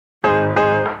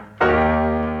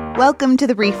Welcome to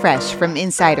The Refresh from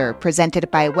Insider, presented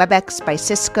by WebEx by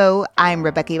Cisco. I'm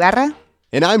Rebecca Ibarra.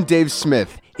 And I'm Dave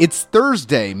Smith. It's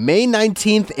Thursday, May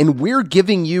 19th, and we're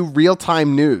giving you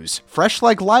real-time news. Fresh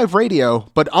like live radio,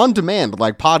 but on demand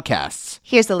like podcasts.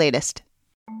 Here's the latest.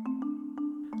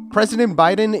 President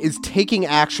Biden is taking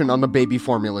action on the baby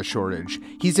formula shortage.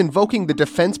 He's invoking the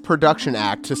Defense Production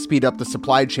Act to speed up the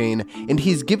supply chain, and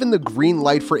he's given the green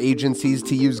light for agencies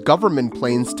to use government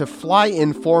planes to fly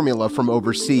in formula from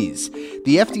overseas.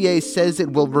 The FDA says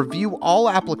it will review all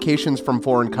applications from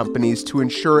foreign companies to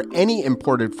ensure any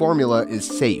imported formula is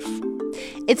safe.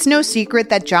 It's no secret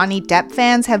that Johnny Depp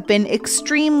fans have been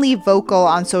extremely vocal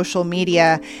on social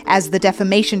media as the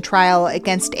defamation trial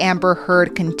against Amber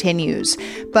Heard continues.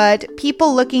 But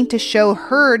people looking to show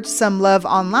Heard some love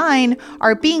online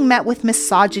are being met with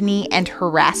misogyny and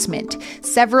harassment.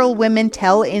 Several women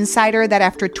tell Insider that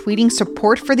after tweeting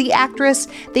support for the actress,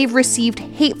 they've received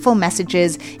hateful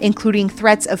messages, including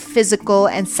threats of physical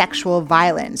and sexual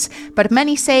violence. But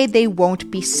many say they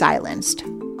won't be silenced.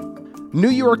 New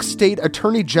York State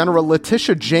Attorney General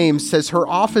Letitia James says her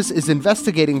office is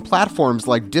investigating platforms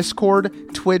like Discord,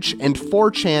 Twitch, and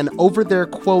 4chan over their,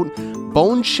 quote,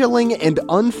 bone-chilling and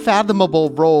unfathomable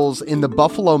roles in the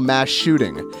Buffalo mass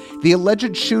shooting. The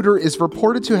alleged shooter is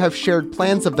reported to have shared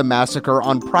plans of the massacre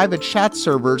on private chat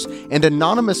servers and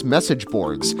anonymous message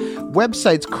boards.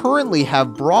 Websites currently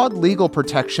have broad legal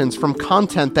protections from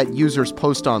content that users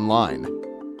post online.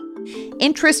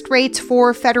 Interest rates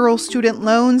for federal student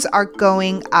loans are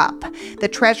going up. The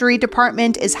Treasury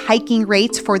Department is hiking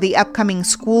rates for the upcoming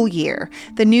school year.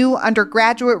 The new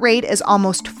undergraduate rate is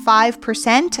almost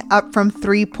 5%, up from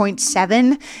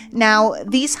 3.7%. Now,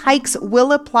 these hikes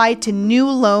will apply to new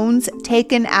loans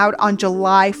taken out on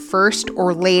July 1st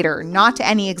or later, not to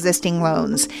any existing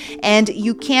loans. And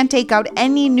you can't take out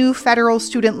any new federal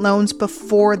student loans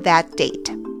before that date.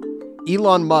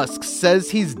 Elon Musk says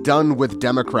he's done with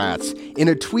Democrats. In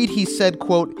a tweet, he said,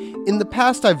 quote, "In the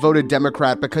past, I voted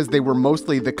Democrat because they were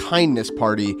mostly the kindness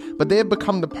party, but they have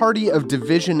become the party of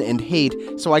division and hate,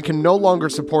 so I can no longer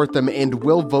support them and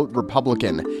will vote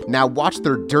Republican. Now watch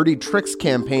their dirty tricks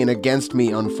campaign against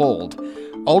me unfold."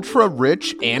 Ultra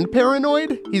rich and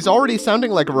paranoid? He's already sounding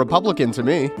like a Republican to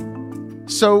me.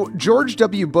 So George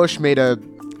W. Bush made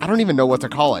I don't even know what to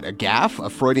call it, a gaffe, a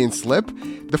Freudian slip.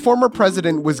 The former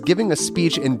president was giving a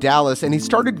speech in Dallas and he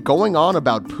started going on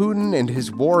about Putin and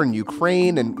his war in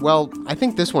Ukraine, and well, I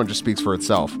think this one just speaks for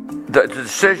itself. The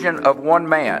decision of one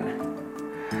man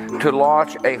to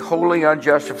launch a wholly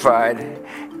unjustified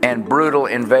and brutal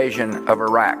invasion of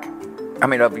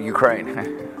of Ukraine.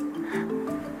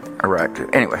 Iraq,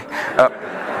 anyway.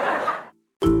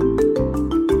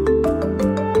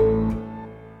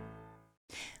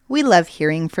 We love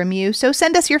hearing from you, so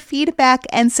send us your feedback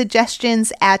and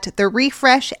suggestions at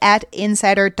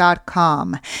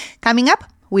therefresh@insider.com. Coming up,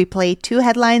 we play 2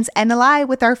 headlines and a lie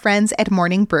with our friends at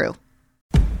Morning Brew.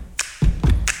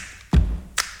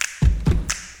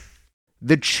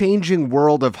 The changing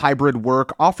world of hybrid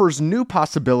work offers new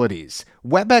possibilities.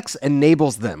 WebEx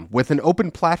enables them with an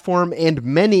open platform and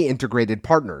many integrated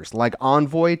partners like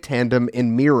Envoy, Tandem,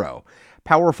 and Miro.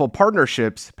 Powerful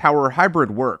partnerships power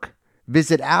hybrid work.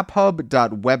 Visit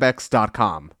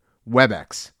apphub.webex.com.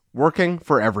 WebEx, working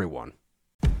for everyone.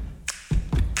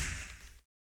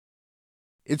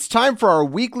 It's time for our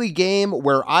weekly game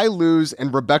where I lose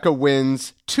and Rebecca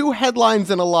wins. 2 headlines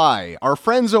and a lie. Our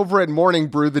friends over at Morning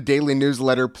Brew, the daily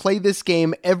newsletter, play this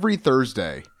game every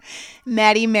Thursday.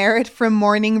 Maddie Merritt from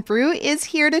Morning Brew is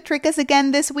here to trick us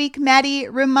again this week. Maddie,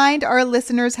 remind our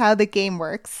listeners how the game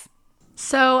works.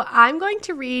 So I'm going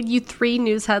to read you 3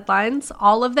 news headlines.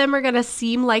 All of them are going to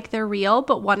seem like they're real,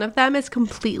 but one of them is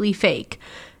completely fake.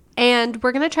 And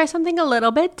we're going to try something a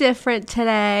little bit different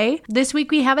today. This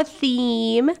week we have a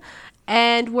theme,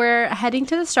 and we're heading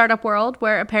to the startup world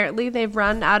where apparently they've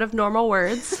run out of normal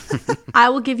words. I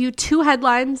will give you 2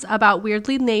 headlines about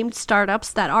weirdly named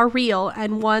startups that are real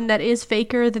and one that is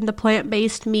faker than the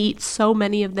plant-based meat so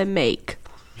many of them make.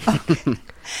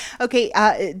 Okay,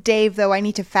 Dave, though, I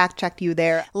need to fact check you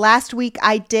there. Last week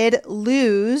I did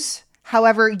lose.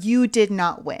 However, you did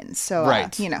not win. So,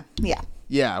 right. Yeah.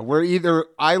 Yeah, where either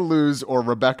I lose or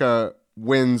Rebecca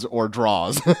wins or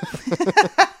draws.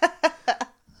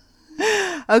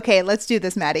 Okay, let's do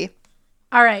this, Maddie.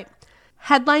 All right.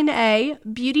 Headline A,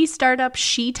 beauty startup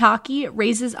Shiitake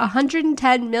raises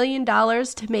 $110 million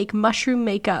to make mushroom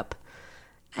makeup.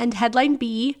 And headline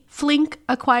B, Flink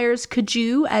acquires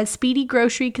Kaju as speedy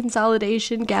grocery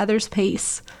consolidation gathers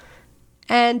pace.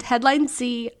 And headline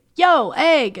C, Yo,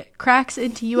 egg cracks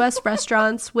into U.S.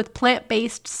 restaurants with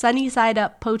plant-based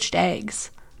sunny-side-up poached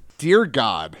eggs. Dear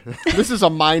God, this is a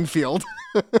minefield.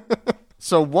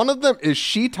 So one of them is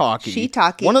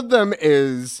shiitake. One of them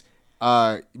is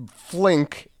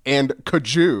flink and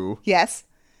kaju. Yes.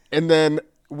 And then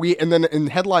in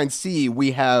headline C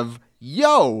we have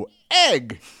yo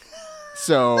egg.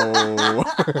 So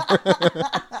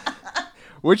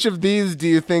which of these do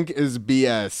you think is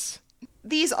BS?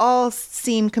 These all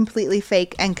seem completely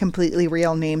fake and completely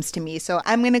real names to me. So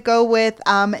I'm going to go with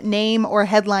name or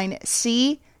headline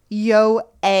C, yo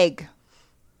egg.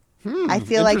 I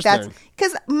feel like that's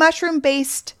because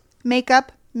mushroom-based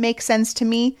makeup makes sense to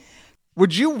me.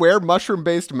 Would you wear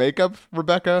mushroom-based makeup,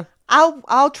 Rebecca?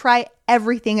 I'll try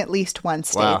everything at least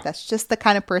once, Dave. Wow. That's just the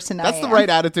kind of person I am. That's the right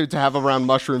attitude to have around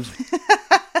mushrooms.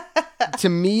 To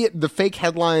me, the fake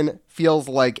headline feels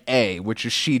like A, which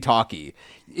is shiitake.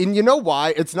 And you know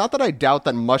why? It's not that I doubt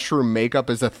that mushroom makeup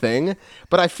is a thing,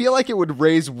 but I feel like it would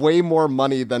raise way more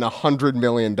money than $100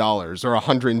 million or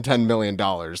 $110 million.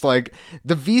 Like,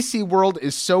 the VC world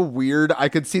is so weird, I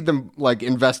could see them, like,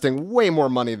 investing way more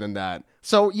money than that.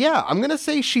 So, yeah, I'm going to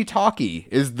say shiitake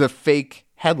is the fake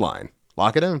headline.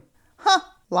 Lock it in.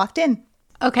 Locked in.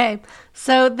 Okay,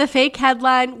 so the fake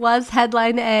headline was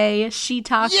headline A,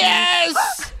 shiitake.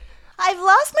 Yes! I've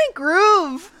lost my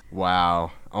groove.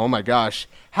 Wow. Oh my gosh.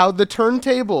 How the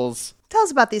turntables. Tell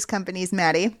us about these companies,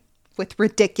 Maddie, with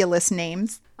ridiculous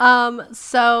names.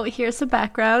 So here's some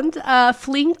background.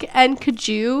 Flink and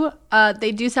Kaju,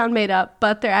 they do sound made up,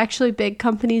 but they're actually big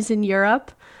companies in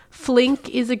Europe. Flink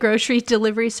is a grocery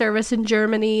delivery service in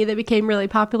Germany that became really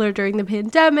popular during the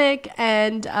pandemic,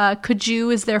 and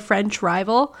Kaju is their French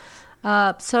rival.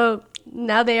 So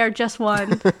now they are just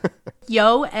one.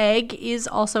 Yo egg is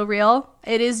also real.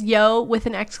 It is yo with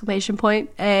an exclamation point,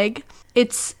 egg.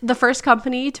 It's the first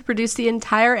company to produce the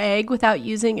entire egg without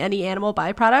using any animal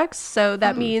byproducts. So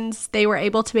that means they were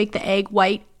able to make the egg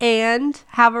white and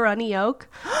have a runny yolk,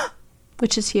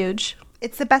 which is huge.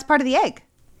 It's the best part of the egg.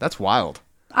 That's wild.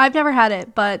 I've never had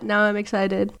it, but now I'm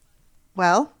excited.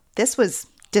 Well, this was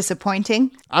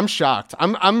disappointing. I'm shocked.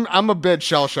 I'm a bit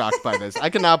shell-shocked by this. I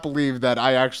cannot believe that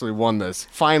I actually won this,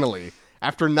 finally,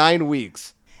 after 9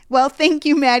 weeks. Well, thank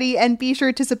you, Maddie, and be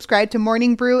sure to subscribe to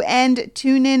Morning Brew and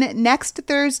tune in next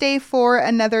Thursday for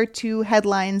another 2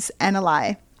 headlines and a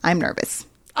lie. I'm nervous.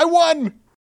 I won!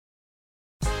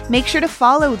 Make sure to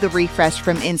follow The Refresh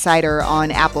from Insider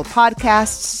on Apple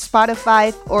Podcasts,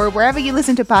 Spotify, or wherever you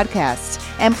listen to podcasts.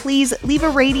 And please leave a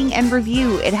rating and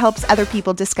review. It helps other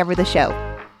people discover the show.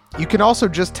 You can also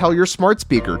just tell your smart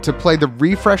speaker to play the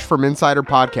Refresh from Insider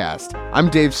podcast. I'm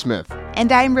Dave Smith.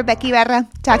 And I'm Rebecca Ibarra.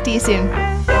 Talk to you soon.